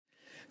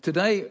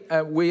Today,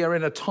 we are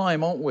in a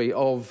time, aren't we,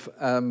 of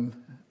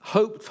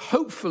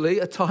hopefully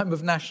a time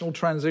of national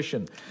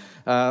transition.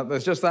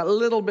 There's just that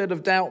little bit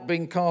of doubt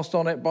being cast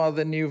on it by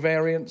the new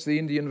variants, the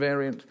Indian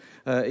variant.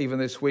 Even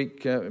this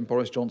week,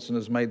 Boris Johnson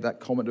has made that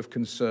comment of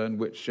concern,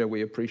 which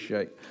we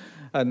appreciate.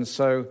 And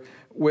so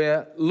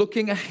we're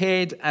looking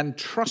ahead and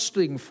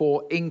trusting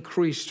for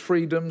increased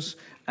freedoms,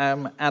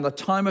 and a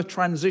time of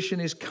transition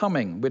is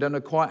coming. We don't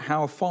know quite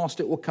how fast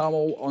it will come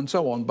and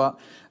so on, but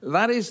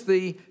that is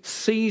the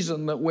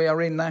season that we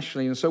are in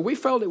nationally. And so we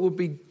felt it would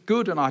be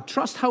good, and I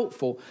trust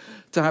helpful,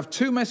 to have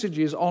two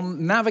messages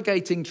on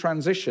navigating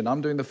transition.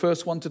 I'm doing the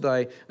first one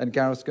today, and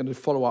Gareth's going to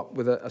follow up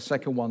with a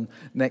second one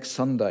next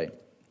Sunday.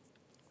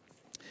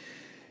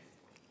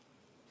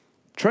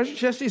 Treasure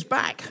Chest is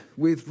back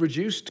with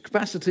reduced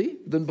capacity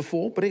than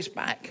before, but it's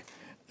back.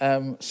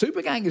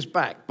 Super Gang is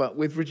back, but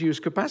with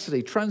reduced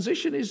capacity.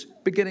 Transition is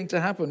beginning to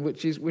happen,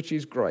 which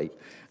is great.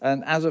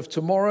 And as of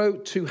tomorrow,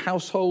 2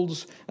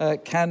 households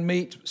can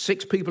meet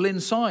 6 people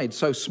inside.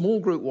 So small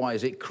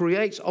group-wise, it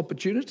creates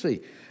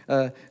opportunity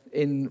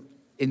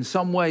in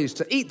some ways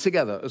to eat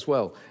together as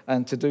well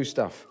and to do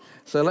stuff.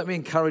 So let me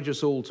encourage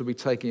us all to be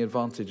taking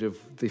advantage of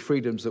the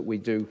freedoms that we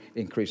do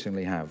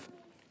increasingly have.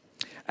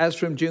 As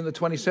from June the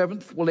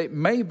 27th, well, it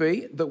may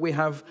be that we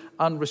have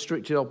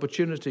unrestricted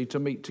opportunity to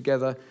meet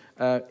together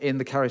in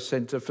the Caris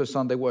Centre for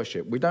Sunday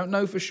worship. We don't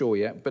know for sure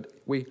yet, but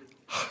we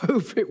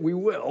hope we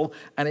will,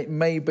 and it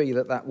may be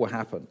that will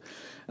happen.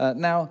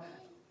 Now,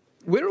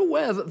 we're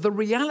aware that the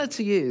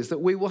reality is that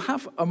we will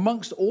have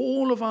amongst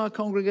all of our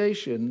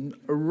congregation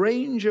a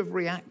range of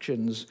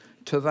reactions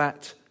to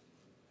that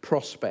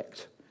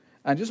prospect.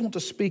 And I just want to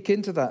speak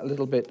into that a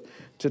little bit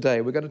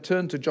today. We're going to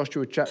turn to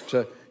Joshua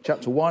chapter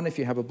 1. If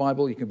you have a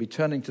Bible, you can be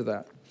turning to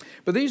that.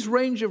 But these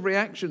range of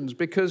reactions,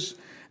 because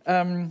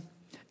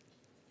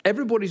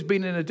everybody's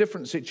been in a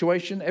different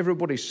situation,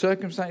 everybody's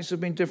circumstances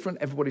have been different,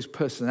 everybody's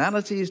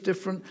personality is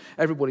different,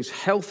 everybody's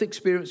health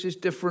experience is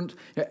different,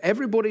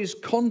 everybody's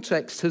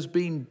context has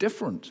been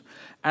different.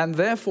 And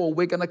therefore,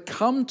 we're going to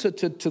come to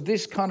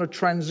this kind of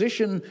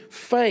transition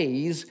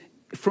phase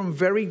from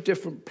very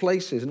different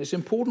places. And it's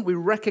important we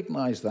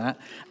recognize that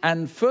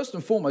and first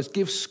and foremost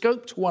give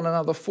scope to one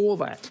another for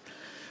that.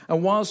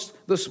 And whilst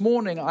this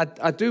morning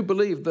I do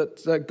believe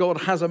that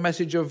God has a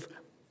message of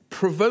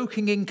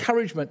provoking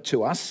encouragement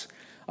to us,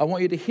 I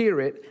want you to hear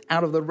it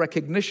out of the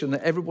recognition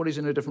that everybody's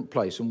in a different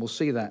place, and we'll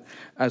see that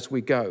as we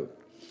go.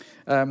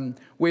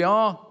 We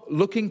are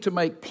looking to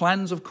make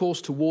plans, of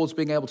course, towards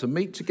being able to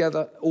meet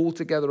together, all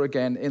together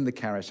again in the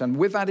Caris. And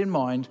with that in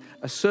mind,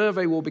 a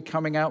survey will be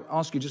coming out,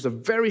 ask you just a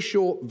very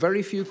short,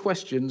 very few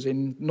questions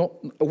in not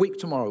a week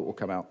tomorrow it will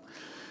come out,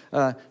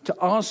 to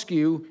ask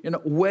you,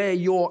 where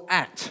you're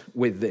at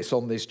with this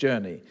on this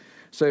journey.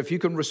 So if you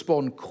can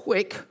respond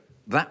quick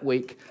that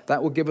week,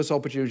 that will give us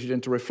opportunity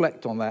then to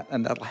reflect on that,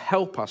 and that'll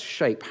help us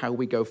shape how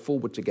we go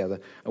forward together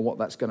and what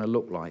that's going to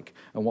look like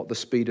and what the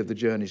speed of the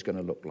journey is going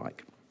to look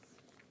like.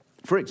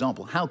 For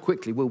example, how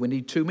quickly will we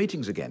need 2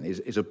 meetings again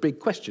is a big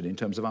question in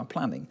terms of our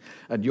planning,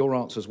 and your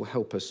answers will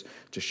help us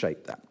to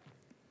shape that.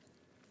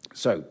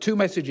 So, 2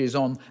 messages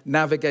on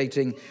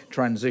navigating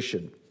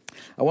transition.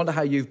 I wonder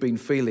how you've been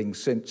feeling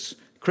since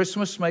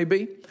Christmas,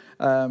 maybe.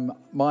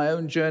 My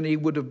own journey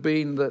would have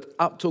been that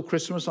up till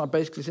Christmas, I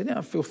basically said,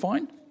 I feel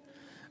fine.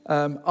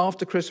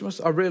 After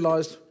Christmas, I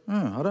realised,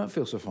 I don't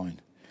feel so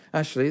fine.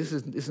 Actually,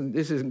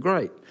 this isn't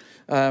great.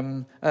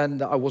 And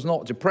I was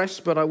not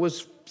depressed, but I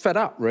was fed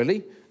up,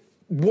 really.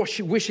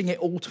 Wishing it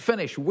all to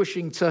finish,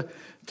 wishing to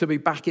be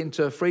back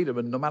into freedom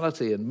and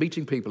normality and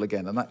meeting people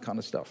again and that kind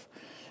of stuff.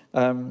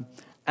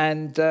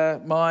 And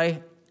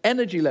my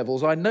energy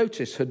levels, I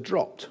noticed, had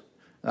dropped.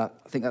 I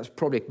think that's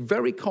probably a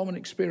very common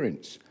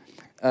experience.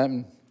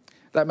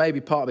 That may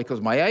be part because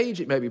of my age.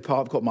 It may be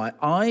part because of my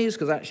eyes,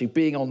 because actually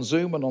being on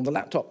Zoom and on the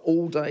laptop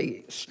all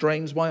day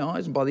strains my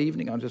eyes, and by the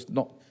evening I'm just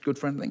not good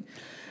for anything.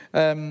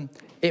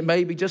 It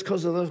may be just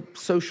because of the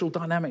social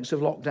dynamics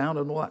of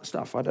lockdown and all that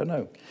stuff. I don't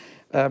know.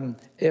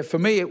 For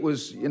me, it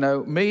was,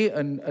 me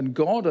and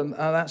God, and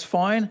that's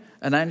fine,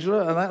 and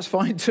Angela, and that's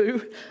fine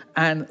too,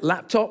 and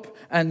laptop,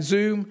 and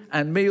Zoom,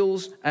 and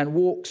meals, and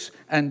walks,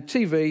 and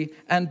TV,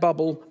 and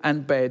bubble,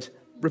 and bed.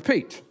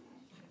 Repeat.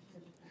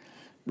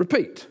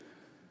 Repeat.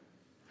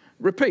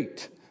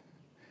 Repeat.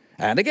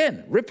 And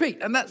again,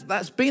 repeat. And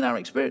that's been our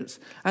experience.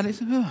 And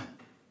it's,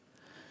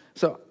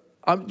 So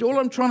I'm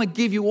trying to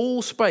give you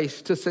all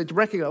space to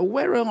recognize,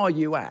 where are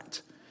you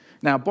at?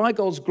 Now, by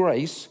God's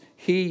grace,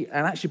 and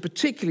actually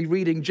particularly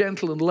reading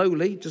Gentle and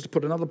Lowly, just to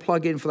put another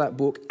plug in for that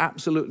book,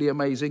 absolutely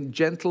amazing,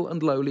 Gentle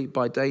and Lowly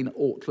by Dane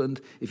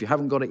Ortland. If you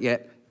haven't got it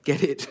yet,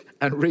 get it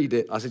and read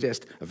it. I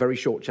suggest a very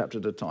short chapter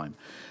at a time.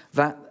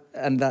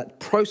 That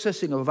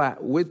processing of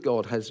that with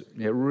God has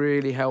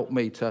really helped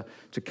me to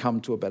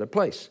come to a better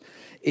place.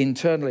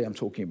 Internally, I'm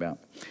talking about.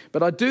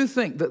 But I do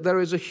think that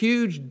there is a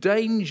huge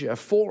danger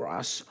for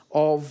us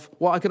of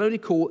what I can only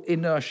call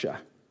inertia,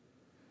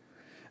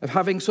 of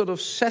having sort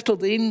of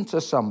settled into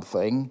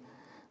something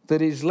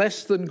that is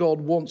less than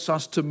God wants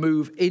us to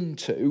move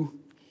into,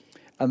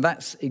 And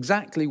that's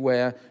exactly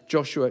where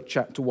Joshua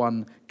chapter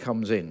 1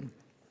 comes in.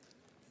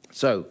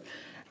 So,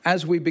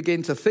 as we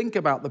begin to think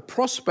about the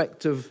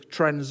prospect of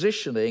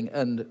transitioning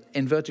and,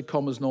 inverted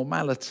commas,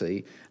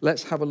 normality,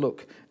 let's have a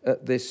look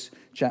at this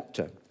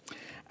chapter.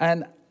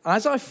 And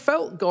as I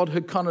felt God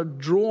had kind of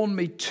drawn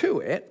me to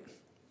it,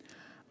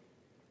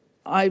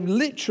 I'm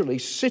literally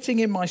sitting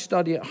in my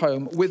study at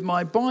home with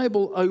my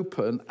Bible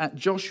open at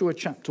Joshua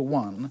chapter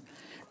 1,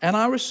 and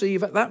I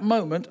receive at that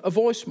moment a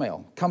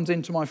voicemail comes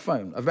into my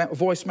phone, a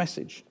voice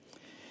message.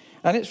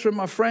 And it's from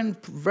my friend,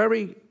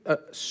 very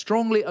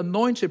strongly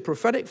anointed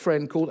prophetic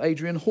friend called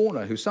Adrian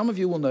Horner, who some of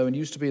you will know and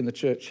used to be in the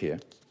church here.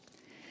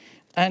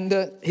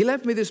 And he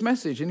left me this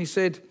message and he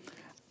said,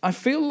 I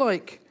feel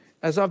like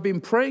as I've been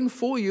praying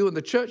for you and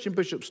the church in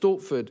Bishops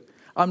Stortford,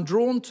 I'm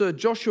drawn to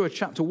Joshua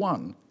chapter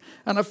 1.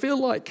 And I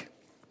feel like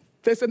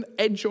there's an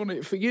edge on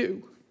it for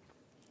you.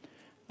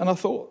 And I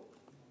thought,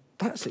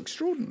 that's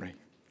extraordinary.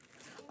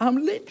 I'm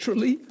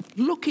literally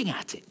looking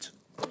at it.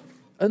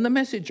 And the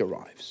message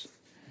arrives.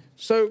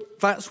 So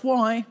that's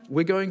why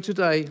we're going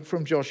today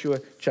from Joshua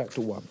chapter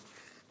 1.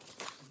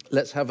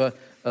 Let's have a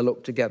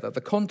look together.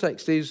 The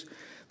context is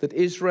that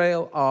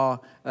Israel are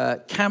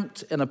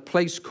camped in a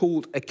place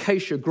called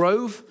Acacia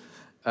Grove,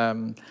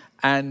 and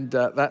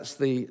that's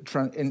the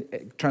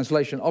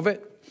translation of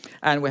it.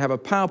 And we have a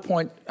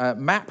PowerPoint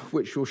map,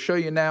 which we'll show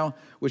you now,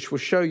 which will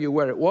show you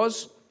where it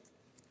was.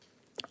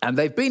 And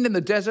they've been in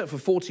the desert for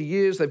 40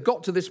 years. They've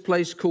got to this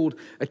place called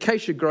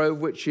Acacia Grove,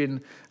 which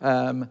in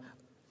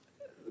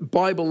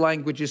Bible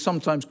language is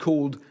sometimes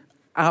called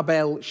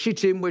Abel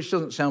Shittim, which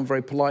doesn't sound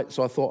very polite,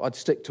 so I thought I'd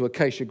stick to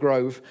Acacia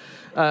Grove.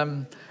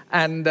 But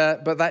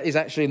that is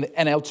actually in the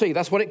NLT.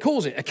 That's what it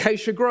calls it,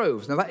 Acacia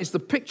Grove. Now, that is the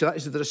picture, that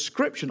is the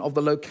description of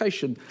the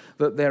location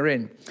that they're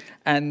in.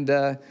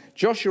 And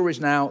Joshua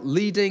is now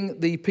leading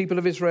the people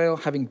of Israel,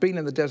 having been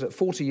in the desert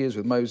 40 years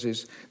with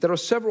Moses. There are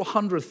several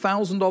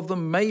 100,000 of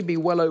them, maybe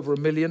well over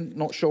 1 million,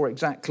 not sure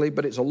exactly,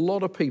 but it's a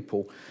lot of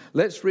people.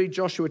 Let's read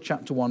Joshua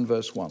chapter 1,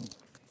 verse 1.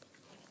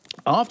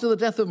 After the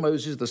death of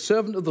Moses, the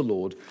servant of the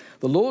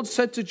Lord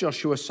said to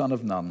Joshua, son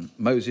of Nun,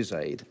 Moses'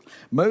 aide,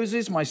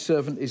 Moses, my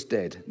servant, is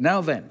dead.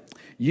 Now then,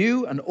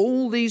 you and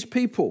all these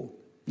people,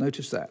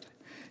 notice that,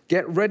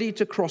 get ready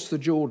to cross the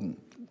Jordan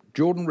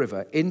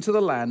River into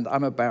the land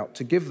I'm about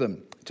to give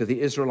them, to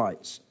the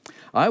Israelites.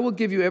 I will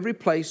give you every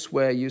place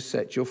where you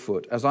set your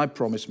foot, as I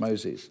promised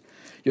Moses.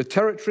 Your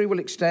territory will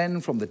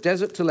extend from the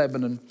desert to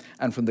Lebanon,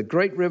 and from the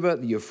great river,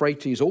 the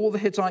Euphrates, all the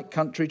Hittite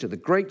country to the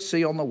great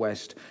sea on the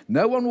west.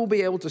 No one will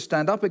be able to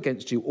stand up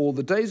against you all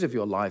the days of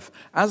your life.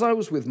 As I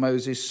was with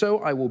Moses, so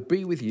I will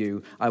be with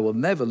you. I will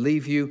never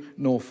leave you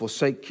nor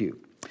forsake you.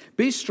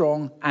 Be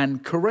strong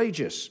and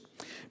courageous,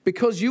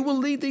 because you will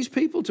lead these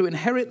people to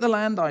inherit the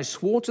land I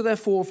swore to their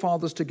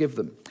forefathers to give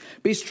them.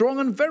 Be strong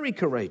and very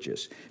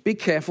courageous. Be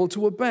careful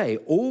to obey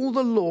all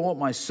the law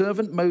my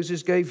servant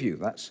Moses gave you.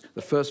 That's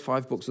the first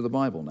 5 books of the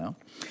Bible now.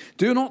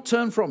 Do not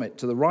turn from it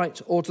to the right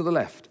or to the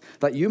left,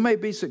 that you may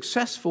be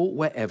successful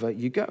wherever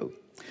you go.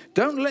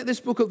 Don't let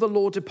this book of the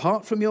law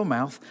depart from your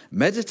mouth.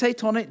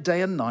 Meditate on it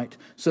day and night,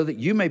 so that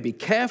you may be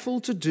careful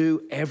to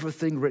do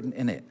everything written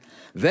in it.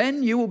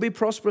 Then you will be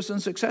prosperous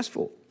and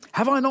successful.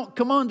 Have I not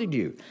commanded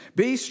you?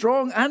 Be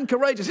strong and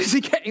courageous. Is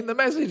he getting the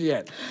message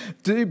yet?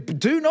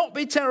 Do not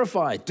be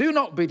terrified. Do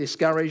not be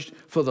discouraged,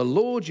 for the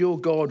Lord your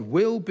God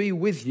will be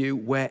with you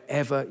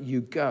wherever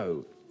you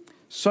go.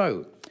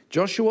 So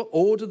Joshua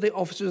ordered the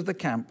officers of the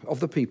camp,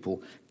 of the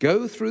people,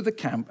 go through the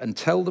camp and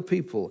tell the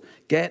people,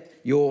 get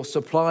your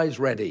supplies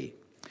ready.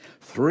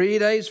 3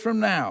 days from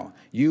now,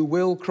 you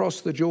will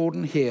cross the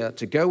Jordan here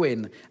to go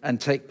in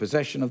and take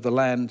possession of the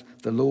land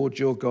the Lord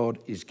your God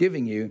is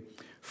giving you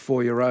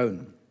for your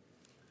own.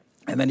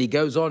 And then he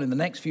goes on in the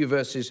next few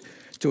verses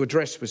to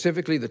address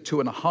specifically the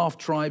 2.5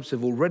 tribes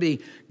have already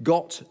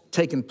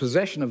taken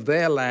possession of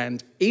their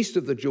land east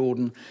of the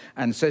Jordan,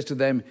 and says to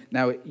them,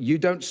 now you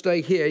don't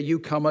stay here, you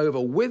come over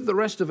with the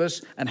rest of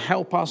us and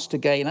help us to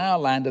gain our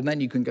land, and then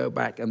you can go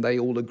back. And they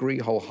all agree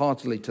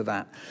wholeheartedly to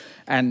that.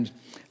 And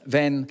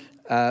then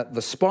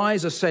the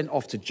spies are sent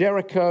off to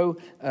Jericho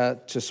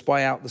to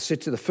spy out the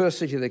city, the first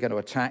city they're going to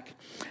attack.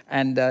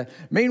 And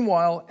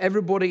meanwhile,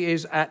 everybody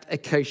is at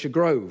Acacia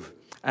Grove.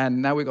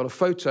 And now we've got a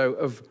photo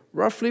of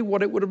roughly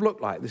what it would have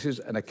looked like. This is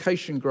an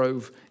acacia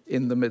grove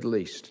in the Middle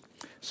East.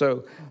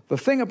 So the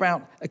thing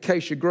about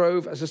Acacia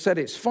Grove, as I said,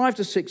 it's 5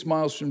 to 6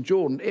 miles from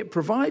Jordan. It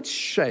provides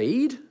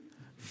shade,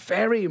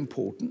 very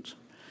important.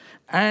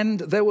 And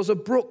there was a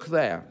brook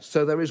there,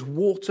 so there is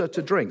water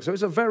to drink. So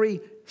it's a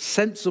very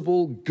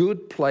sensible,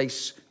 good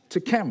place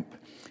to camp.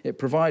 It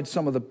provides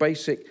some of the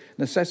basic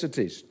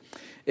necessities.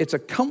 It's a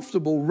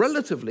comfortable,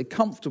 relatively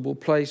comfortable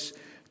place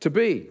to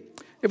be.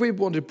 If we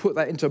want to put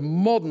that into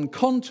modern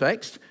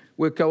context,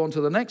 we'll go on to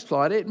the next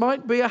slide. It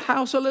might be a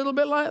house a little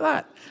bit like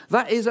that.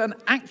 That is an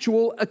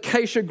actual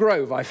acacia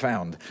grove, I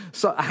found.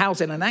 So a house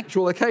in an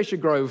actual acacia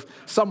grove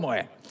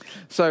somewhere.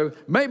 So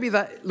maybe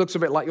that looks a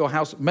bit like your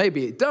house.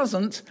 Maybe it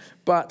doesn't.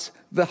 But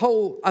I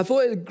thought it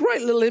was a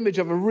great little image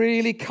of a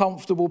really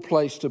comfortable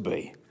place to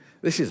be.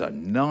 This is a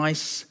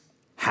nice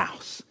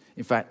house.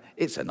 In fact,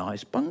 it's a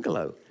nice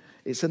bungalow.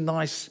 It's a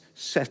nice,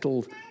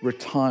 settled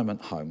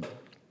retirement home.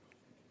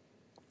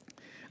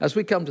 As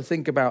we come to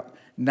think about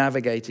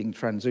navigating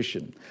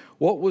transition,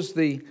 what was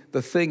the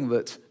thing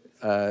that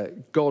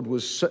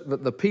that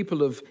the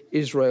people of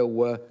Israel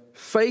were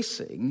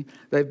facing?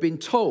 They've been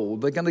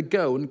told they're going to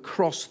go and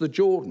cross the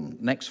Jordan.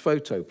 Next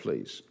photo,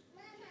 please.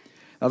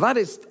 Now, that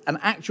is an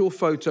actual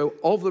photo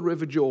of the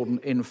River Jordan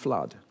in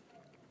flood.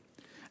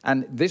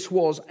 And this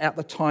was at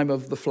the time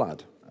of the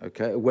flood,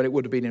 okay, when it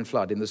would have been in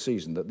flood in the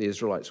season that the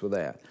Israelites were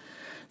there.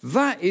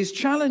 That is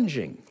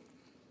challenging.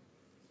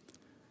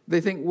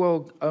 They think,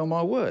 well, oh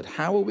my word,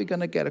 how are we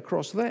going to get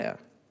across there?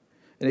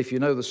 And if you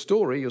know the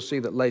story, you'll see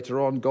that later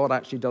on, God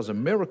actually does a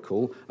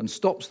miracle and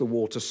stops the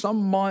water some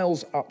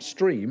miles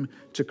upstream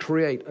to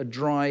create a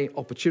dry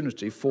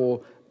opportunity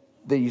for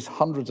these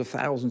hundreds of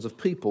thousands of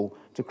people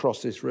to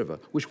cross this river,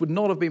 which would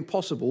not have been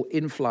possible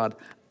in flood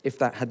if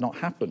that had not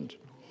happened.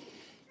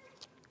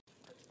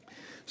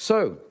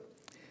 So,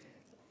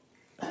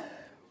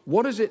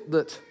 what is it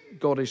that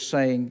God is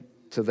saying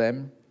to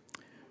them?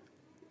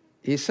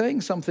 He's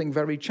saying something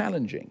very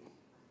challenging.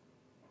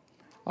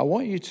 I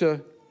want you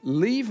to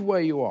leave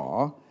where you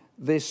are,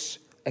 this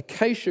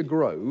acacia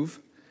grove,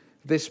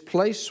 this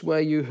place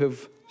where you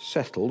have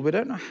settled. We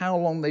don't know how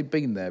long they've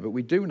been there, but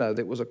we do know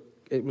that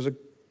it was a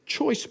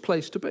choice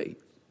place to be.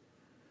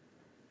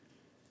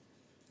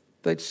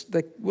 They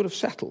would have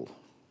settled.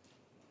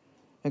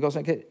 And God's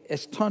saying, okay,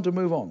 it's time to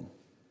move on.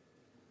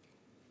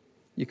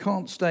 You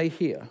can't stay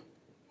here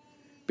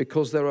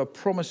because there are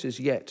promises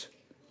yet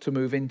to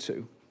move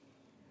into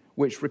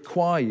which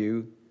require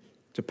you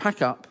to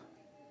pack up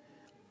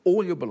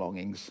all your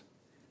belongings,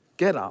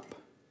 get up,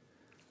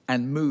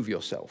 and move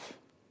yourself.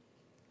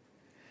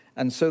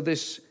 And so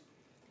this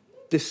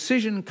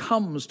decision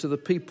comes to the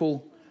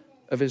people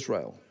of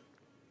Israel.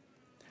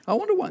 I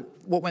wonder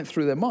what went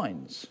through their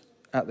minds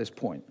at this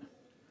point.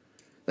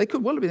 They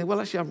could well have been,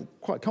 well, actually, I'm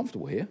quite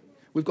comfortable here.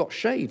 We've got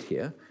shade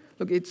here.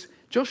 Look, it's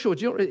Joshua,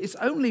 it's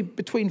only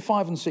between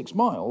 5 and 6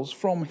 miles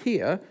from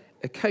here,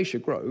 Acacia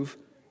Grove,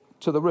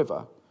 to the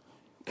river.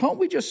 Can't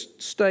we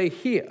just stay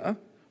here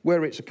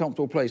where it's a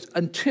comfortable place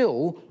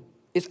until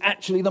it's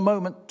actually the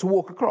moment to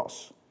walk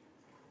across?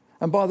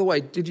 And by the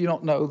way, did you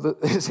not know that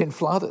it's in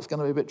flood? It's going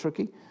to be a bit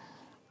tricky.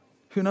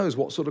 Who knows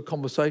what sort of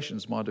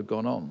conversations might have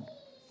gone on.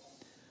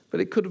 But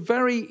it could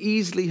very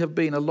easily have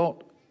been a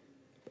lot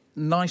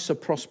nicer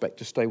prospect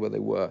to stay where they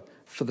were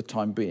for the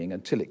time being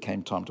until it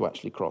came time to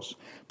actually cross.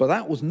 But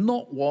that was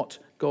not what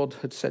God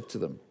had said to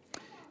them.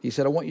 He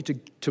said, I want you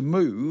to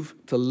move,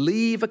 to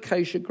leave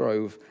Acacia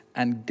Grove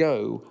and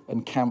go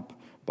and camp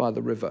by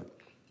the river.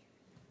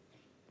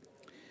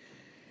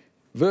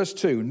 Verse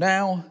 2,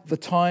 now the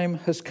time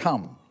has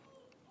come.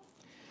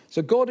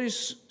 So God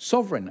is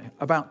sovereign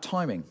about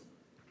timing.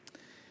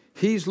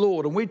 He's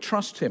Lord and we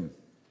trust him.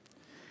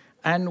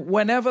 And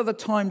whenever the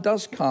time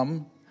does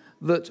come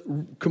that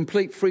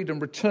complete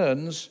freedom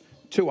returns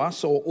to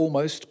us, or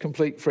almost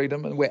complete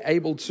freedom, and we're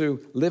able to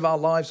live our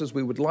lives as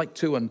we would like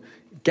to and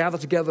gather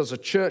together as a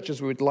church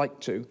as we would like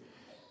to,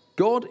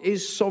 God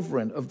is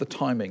sovereign of the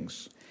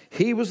timings.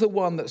 He was the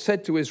one that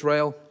said to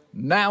Israel,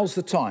 now's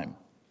the time,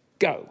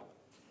 go.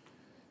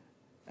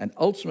 And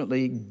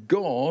ultimately,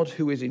 God,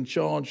 who is in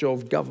charge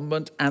of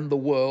government and the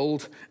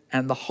world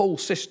and the whole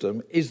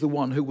system, is the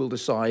one who will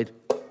decide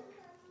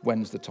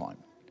when's the time.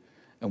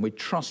 And we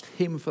trust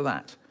him for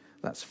that.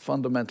 That's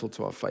fundamental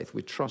to our faith.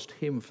 We trust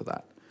him for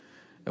that.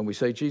 And we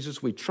say,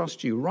 Jesus, we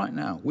trust you right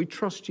now. We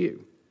trust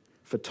you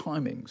for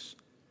timings.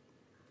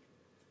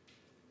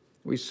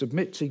 We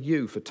submit to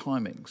you for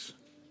timings.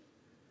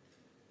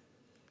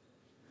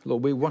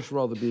 Lord, we much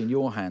rather be in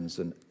your hands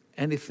than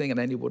anything and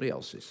anybody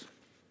else's.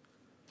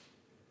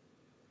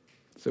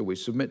 So we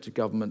submit to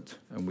government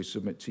and we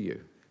submit to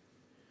you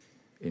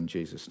in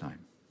Jesus' name.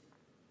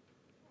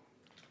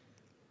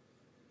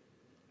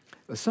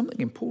 There's something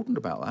important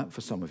about that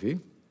for some of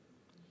you.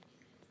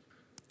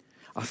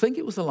 I think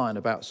it was the line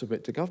about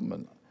submit to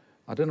government.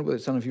 I don't know whether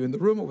it's some of you in the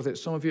room or whether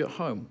it's some of you at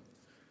home.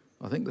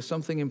 I think there's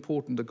something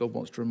important that God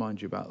wants to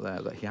remind you about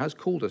there, that he has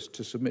called us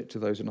to submit to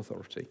those in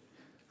authority.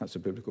 That's a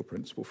biblical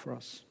principle for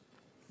us.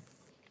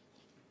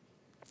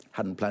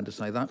 Hadn't planned to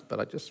say that, but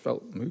I just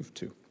felt moved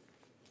to.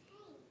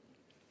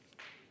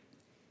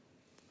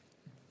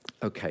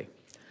 Okay,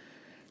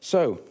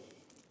 so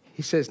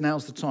he says,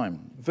 now's the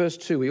time. Verse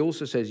 2, he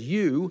also says,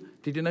 you,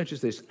 did you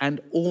notice this? And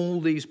all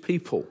these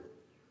people.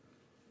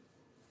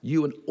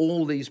 You and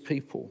all these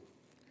people.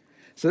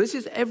 So this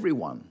is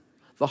everyone,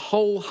 the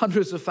whole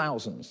hundreds of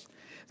thousands.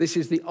 This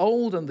is the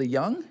old and the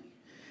young.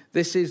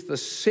 This is the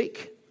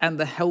sick and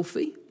the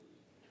healthy.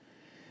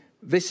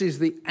 This is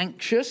the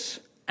anxious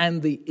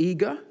and the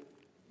eager.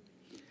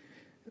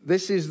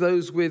 This is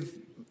those with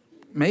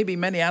maybe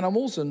many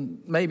animals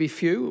and maybe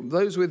few,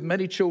 those with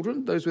many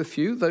children, those with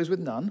few, those with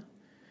none.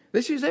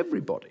 This is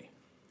everybody.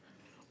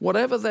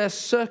 Whatever their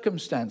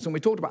circumstance, and we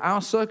talked about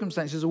our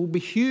circumstances will be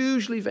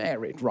hugely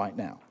varied right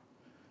now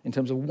in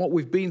terms of what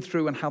we've been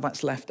through and how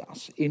that's left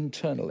us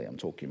internally, I'm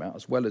talking about,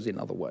 as well as in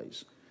other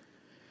ways.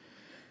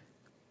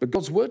 But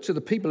God's word to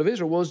the people of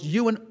Israel was,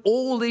 you and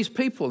all these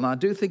people. And I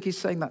do think he's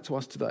saying that to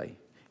us today.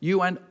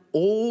 You and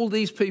all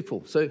these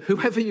people. So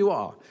whoever you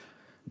are,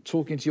 I'm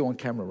talking to you on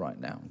camera right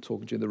now. I'm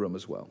talking to you in the room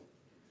as well.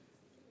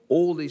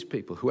 All these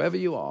people, whoever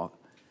you are,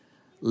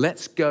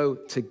 let's go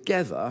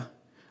together.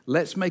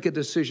 Let's make a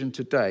decision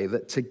today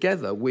that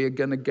together we are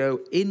going to go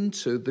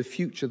into the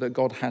future that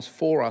God has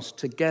for us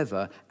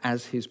together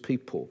as his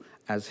people,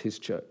 as his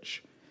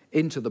church.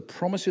 Into the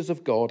promises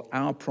of God,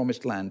 our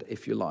promised land,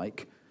 if you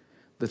like,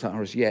 that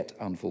are as yet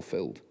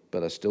unfulfilled,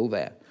 but are still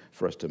there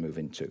for us to move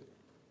into,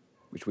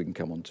 which we can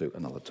come on to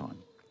another time.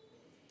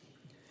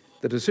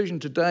 The decision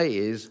today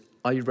is,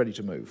 are you ready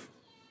to move?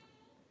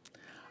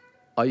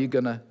 Are you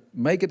going to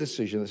make a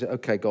decision that says,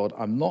 okay, God,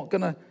 I'm not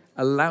going to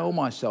allow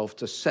myself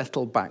to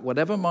settle back.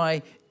 Whatever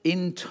my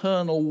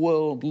internal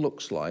world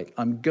looks like,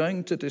 I'm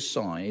going to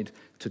decide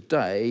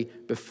today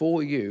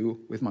before you,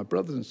 with my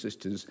brothers and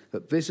sisters,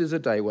 that this is a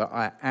day where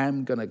I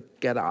am going to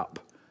get up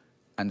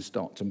and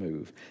start to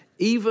move.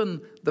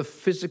 Even the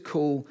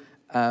physical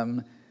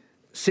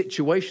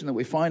situation that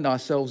we find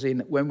ourselves in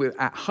when we're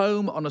at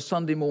home on a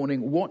Sunday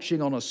morning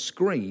watching on a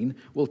screen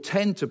will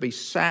tend to be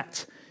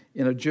sat,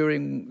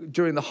 during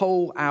the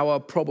whole hour,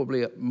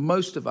 probably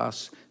most of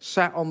us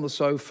sat on the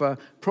sofa,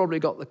 probably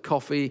got the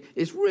coffee.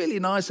 It's really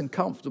nice and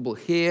comfortable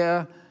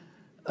here.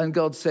 And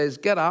God says,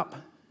 get up.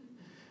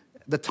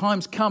 The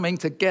time's coming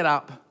to get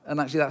up. And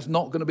actually, that's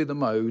not going to be the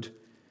mode.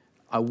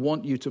 I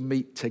want you to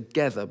meet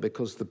together,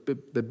 because the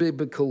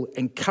biblical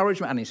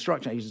encouragement and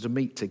instruction is to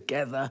meet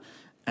together,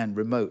 and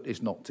remote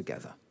is not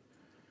together.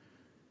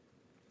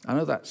 I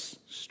know that's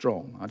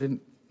strong. I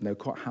didn't know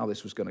quite how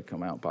this was going to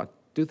come out, but I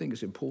do think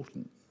it's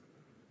important.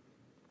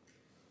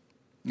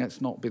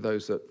 Let's not be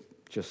those that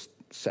just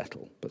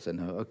settle, but say,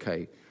 no,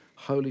 okay,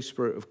 Holy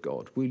Spirit of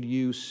God, will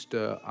you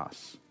stir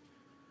us?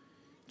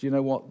 Do you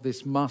know what?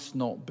 This must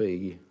not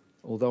be,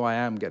 although I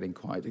am getting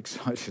quite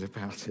excited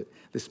about it,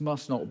 this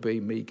must not be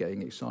me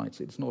getting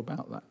excited. It's not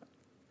about that.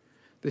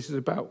 This is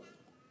about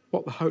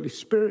what the Holy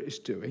Spirit is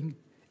doing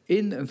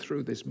in and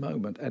through this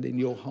moment and in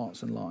your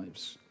hearts and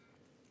lives.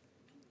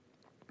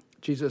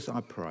 Jesus,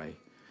 I pray,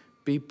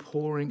 be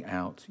pouring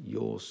out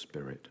your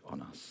Spirit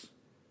on us.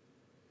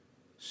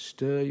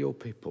 Stir your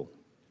people.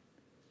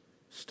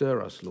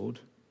 Stir us, Lord.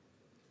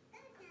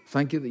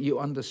 Thank you that you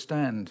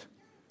understand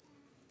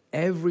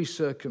every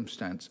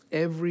circumstance,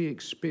 every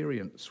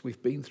experience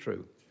we've been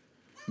through,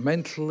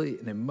 mentally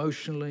and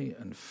emotionally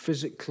and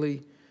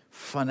physically,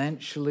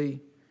 financially,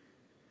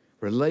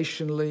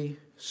 relationally,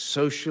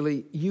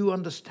 socially. You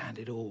understand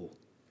it all.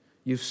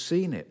 You've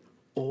seen it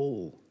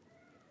all.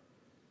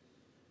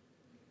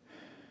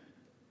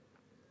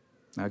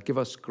 Now give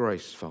us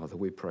grace, Father,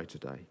 we pray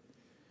today,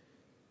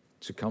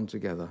 to come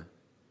together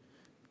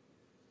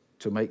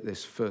to make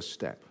this first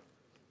step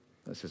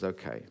that says,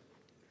 okay,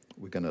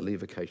 we're going to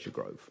leave Acacia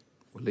Grove.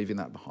 We're leaving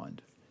that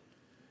behind.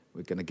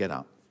 We're going to get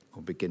up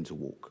and begin to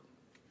walk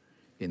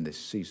in this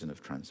season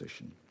of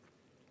transition.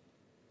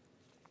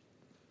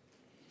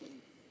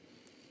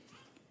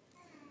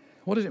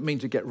 What does it mean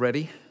to get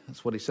ready?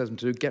 That's what he says to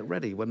do, get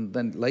ready. When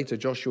then later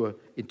Joshua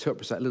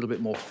interprets that a little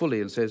bit more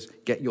fully and says,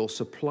 get your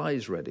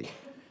supplies ready.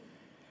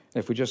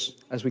 And if we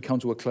just, as we come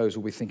to a close,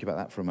 will we think about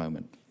that for a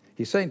moment?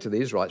 He's saying to the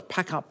Israelites,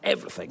 pack up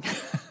everything.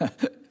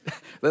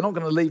 They're not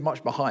going to leave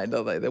much behind,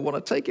 are they? They want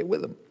to take it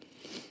with them.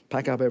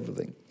 Pack up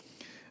everything.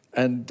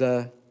 And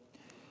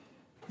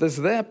there's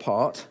their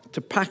part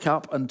to pack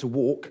up and to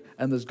walk,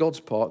 and there's God's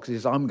part, because he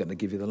says, I'm going to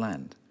give you the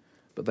land.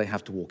 But they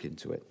have to walk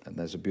into it. And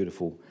there's a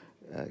beautiful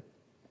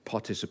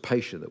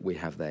participation that we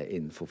have there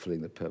in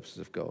fulfilling the purposes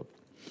of God.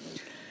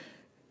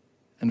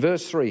 And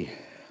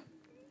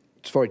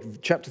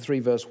chapter 3,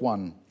 verse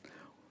 1,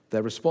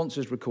 their response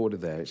is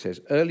recorded there. It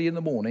says, early in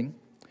the morning,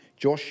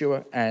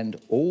 Joshua and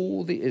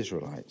all the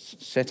Israelites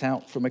set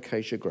out from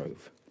Acacia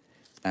Grove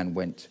and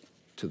went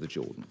to the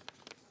Jordan.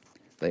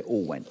 They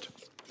all went.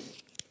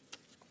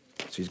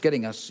 So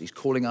he's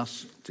calling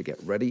us to get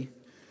ready.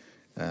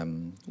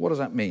 What does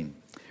that mean?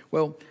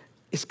 Well,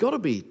 it's got to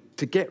be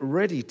to get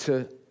ready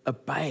to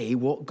obey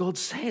what God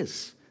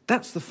says.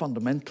 That's the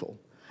fundamental.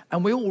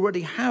 And we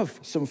already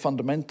have some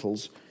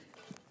fundamentals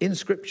in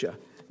Scripture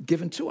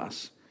given to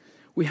us.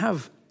 We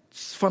have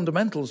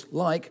fundamentals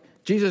like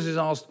Jesus is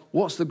asked,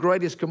 what's the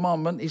greatest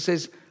commandment? He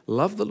says,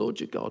 love the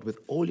Lord your God with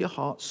all your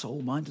heart,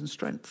 soul, mind, and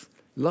strength.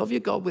 Love your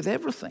God with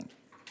everything.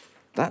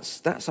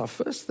 That's our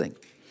first thing.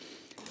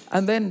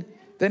 And then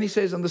he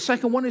says, and the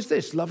second one is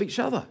this, love each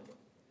other.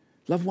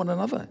 Love one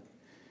another.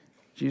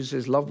 Jesus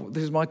says,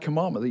 this is my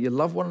commandment, that you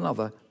love one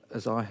another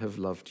as I have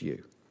loved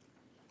you.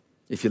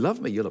 If you love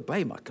me, you'll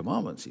obey my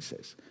commandments, he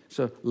says.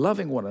 So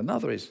loving one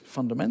another is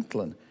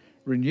fundamental, and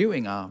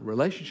renewing our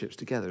relationships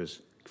together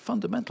is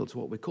fundamental to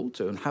what we're called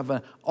to, and have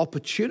an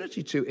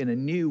opportunity to in a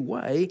new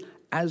way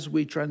as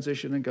we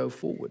transition and go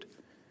forward.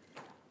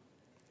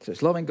 So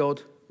it's loving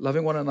God,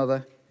 loving one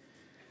another.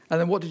 And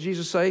then what did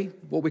Jesus say?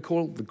 What we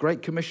call the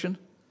Great Commission.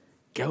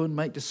 Go and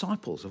make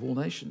disciples of all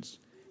nations.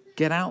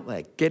 Get out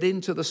there. Get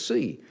into the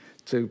sea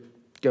to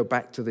go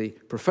back to the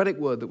prophetic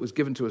word that was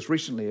given to us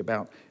recently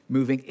about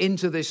moving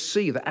into this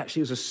sea that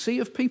actually is a sea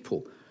of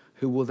people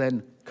who will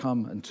then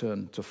come and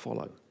turn to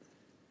follow.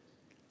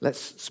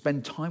 Let's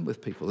spend time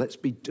with people. Let's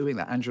be doing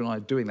that. Andrew and I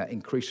are doing that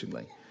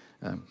increasingly,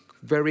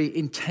 very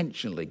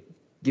intentionally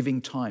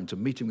giving time to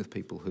meeting with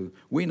people who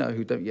we know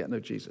who don't yet know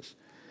Jesus.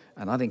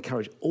 And I'd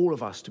encourage all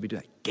of us to be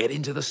doing that. Get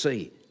into the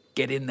sea.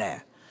 Get in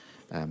there.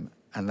 And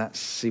let's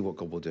see what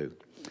God will do.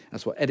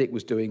 That's what Edic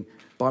was doing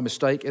by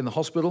mistake in the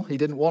hospital. He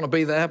didn't want to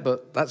be there,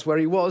 but that's where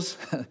he was.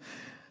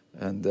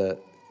 And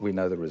we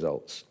know the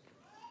results.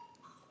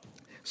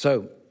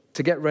 So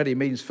to get ready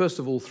means, first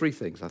of all, three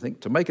things, I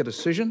think. To make a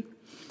decision,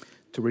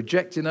 to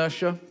reject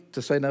inertia,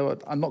 to say, no,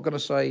 I'm not going to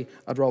say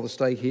I'd rather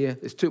stay here.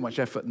 It's too much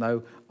effort.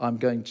 No, I'm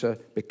going to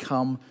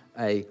become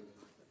a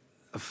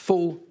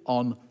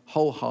full-on,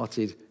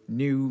 wholehearted,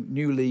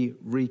 newly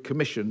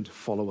recommissioned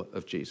follower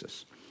of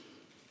Jesus.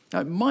 Now,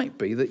 it might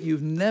be that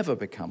you've never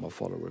become a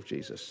follower of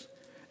Jesus.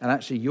 And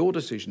actually, your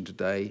decision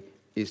today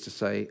is to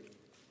say,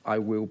 I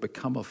will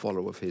become a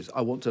follower of his.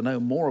 I want to know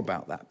more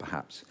about that,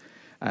 perhaps.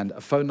 And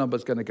a phone number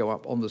is going to go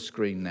up on the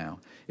screen now.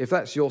 If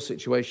that's your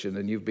situation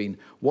and you've been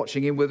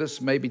watching in with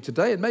us maybe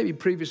today and maybe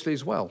previously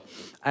as well,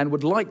 and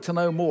would like to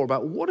know more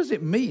about what does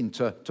it mean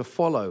to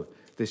follow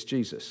this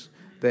Jesus,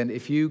 then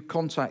if you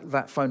contact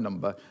that phone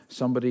number,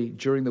 somebody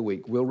during the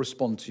week will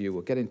respond to you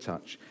or get in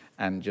touch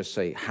and just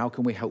say, how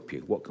can we help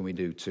you? What can we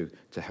do to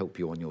help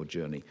you on your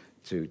journey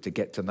to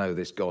get to know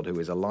this God who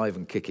is alive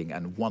and kicking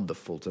and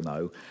wonderful to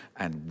know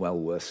and well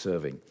worth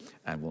serving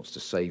and wants to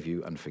save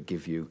you and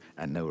forgive you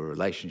and know a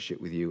relationship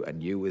with you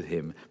and you with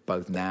him,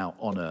 both now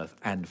on earth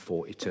and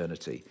for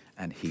eternity.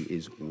 And he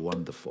is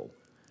wonderful.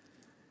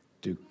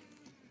 Do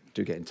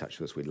get in touch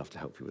with us. We'd love to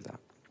help you with that.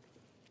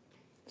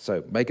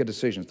 So make a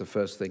decision is the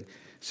first thing.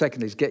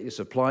 Second is get your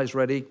supplies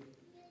ready.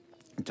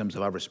 In terms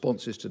of our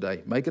responses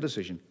today, make a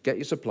decision, get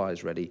your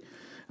supplies ready.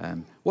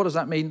 What does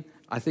that mean?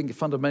 I think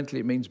fundamentally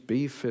it means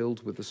be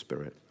filled with the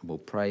Spirit. And we'll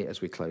pray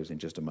as we close in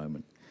just a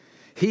moment.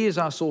 He is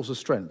our source of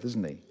strength,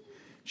 isn't he?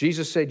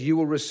 Jesus said, you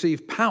will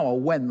receive power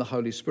when the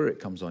Holy Spirit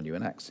comes on you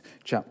in Acts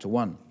chapter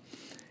 1.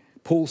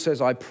 Paul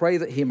says, I pray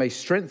that he may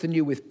strengthen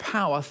you with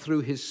power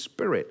through his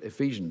Spirit,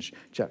 Ephesians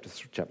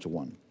chapter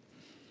 1.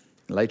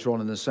 Later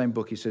on in the same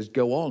book, he says,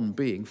 go on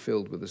being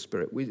filled with the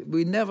Spirit.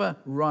 We never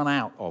run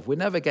out of, we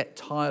never get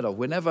tired of,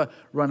 we never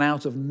run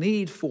out of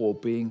need for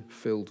being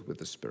filled with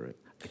the Spirit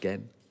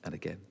again and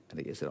again and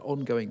again. It's an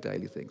ongoing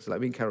daily thing. So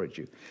let me encourage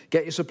you.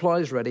 Get your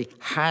supplies ready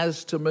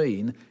has to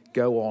mean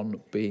go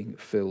on being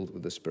filled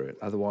with the Spirit.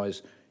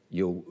 Otherwise,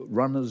 you'll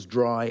run as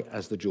dry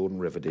as the Jordan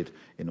River did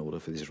in order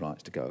for these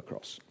rights to go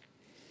across.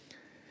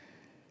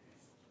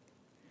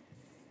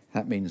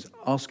 That means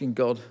asking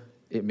God.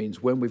 It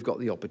means when we've got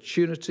the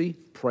opportunity,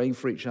 praying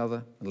for each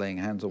other and laying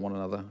hands on one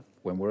another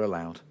when we're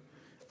allowed,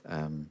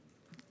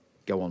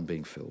 go on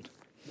being filled.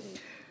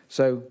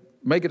 So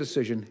make a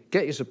decision,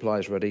 get your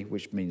supplies ready,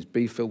 which means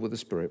be filled with the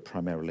Spirit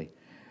primarily.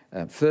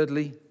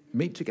 Thirdly,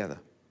 meet together.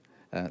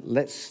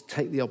 Let's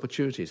take the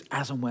opportunities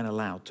as and when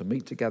allowed to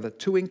meet together,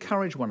 to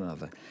encourage one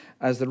another.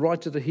 As the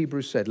writer to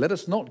Hebrews said, let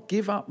us not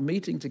give up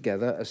meeting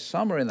together as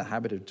some are in the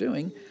habit of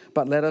doing,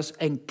 but let us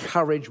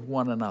encourage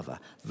one another.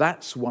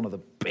 That's one of the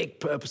big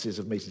purposes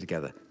of meeting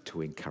together,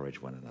 to encourage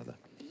one another.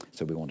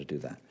 So we want to do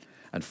that.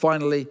 And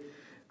finally,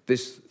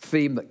 this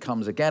theme that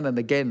comes again and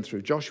again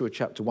through Joshua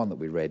chapter 1 that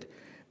we read,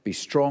 be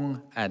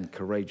strong and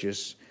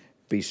courageous,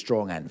 be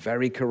strong and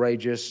very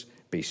courageous,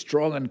 be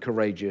strong and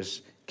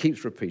courageous,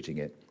 keeps repeating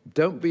it.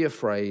 Don't be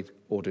afraid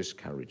or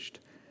discouraged.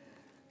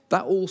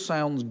 That all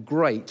sounds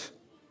great,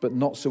 but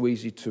not so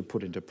easy to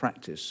put into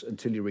practice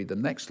until you read the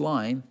next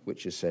line,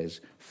 which it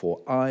says, for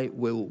I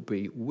will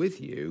be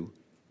with you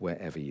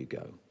wherever you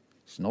go.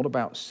 It's not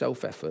about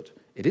self-effort.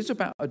 It is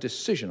about a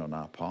decision on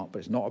our part, but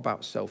it's not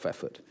about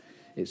self-effort.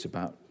 It's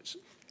about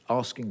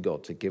asking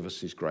God to give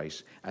us his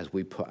grace as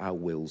we put our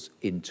wills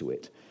into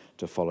it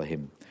to follow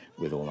him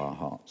with all our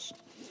hearts.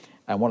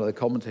 And one of the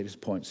commentators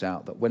points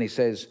out that when he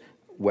says,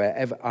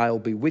 wherever I'll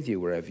be with you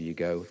wherever you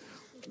go,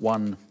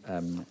 one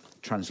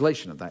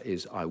translation of that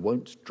is, I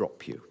won't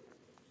drop you.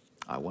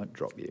 I won't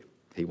drop you.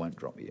 He won't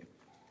drop you.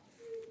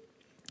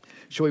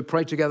 Shall we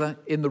pray together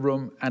in the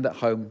room and at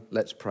home?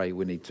 Let's pray.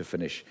 We need to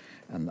finish.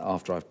 And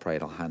after I've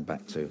prayed, I'll hand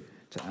back to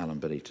Alan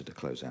Benita to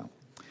close out.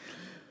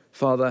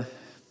 Father,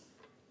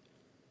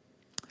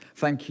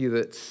 thank you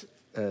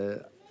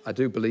that I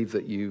do believe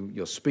that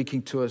you're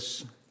speaking to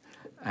us,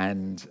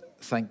 and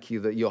thank you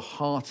that your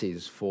heart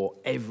is for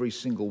every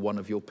single one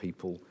of your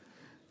people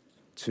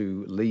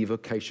to leave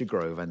Acacia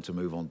Grove and to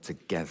move on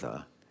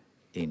together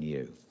in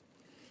you.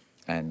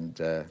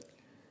 And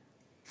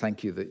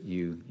thank you that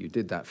you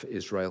did that for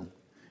Israel,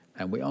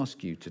 and we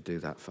ask you to do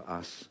that for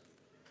us.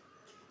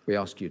 We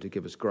ask you to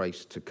give us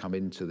grace to come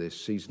into this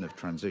season of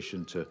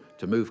transition,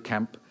 to move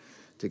camp,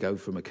 to go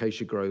from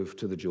Acacia Grove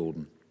to the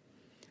Jordan,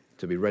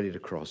 to be ready to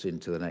cross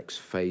into the next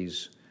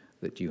phase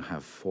that you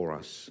have for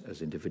us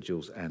as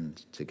individuals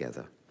and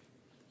together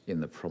in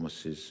the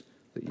promises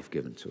that you've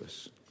given to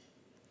us.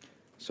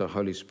 So,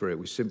 Holy Spirit,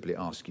 we simply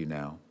ask you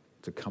now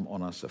to come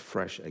on us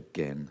afresh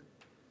again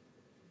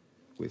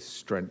with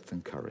strength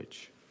and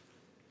courage.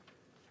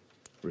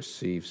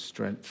 Receive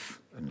strength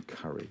and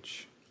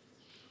courage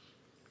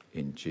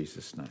in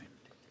Jesus' name.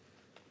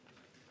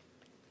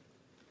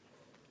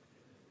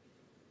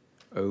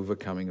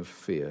 Overcoming of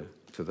fear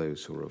to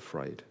those who are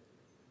afraid.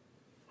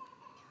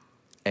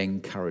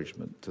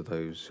 Encouragement to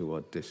those who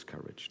are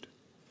discouraged.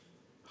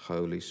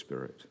 Holy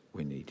Spirit,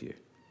 we need you.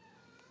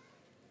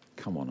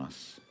 Come on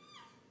us.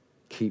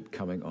 Keep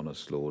coming on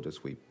us, Lord,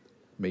 as we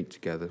meet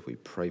together, we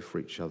pray for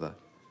each other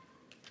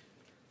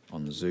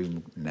on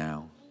Zoom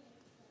now,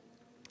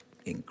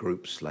 in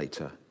groups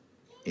later,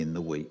 in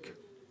the week,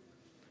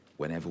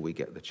 whenever we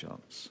get the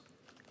chance.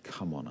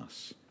 Come on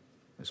us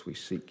as we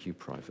seek you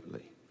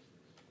privately.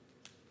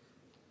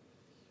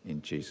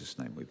 In Jesus'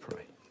 name we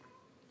pray.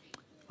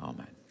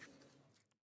 Amen.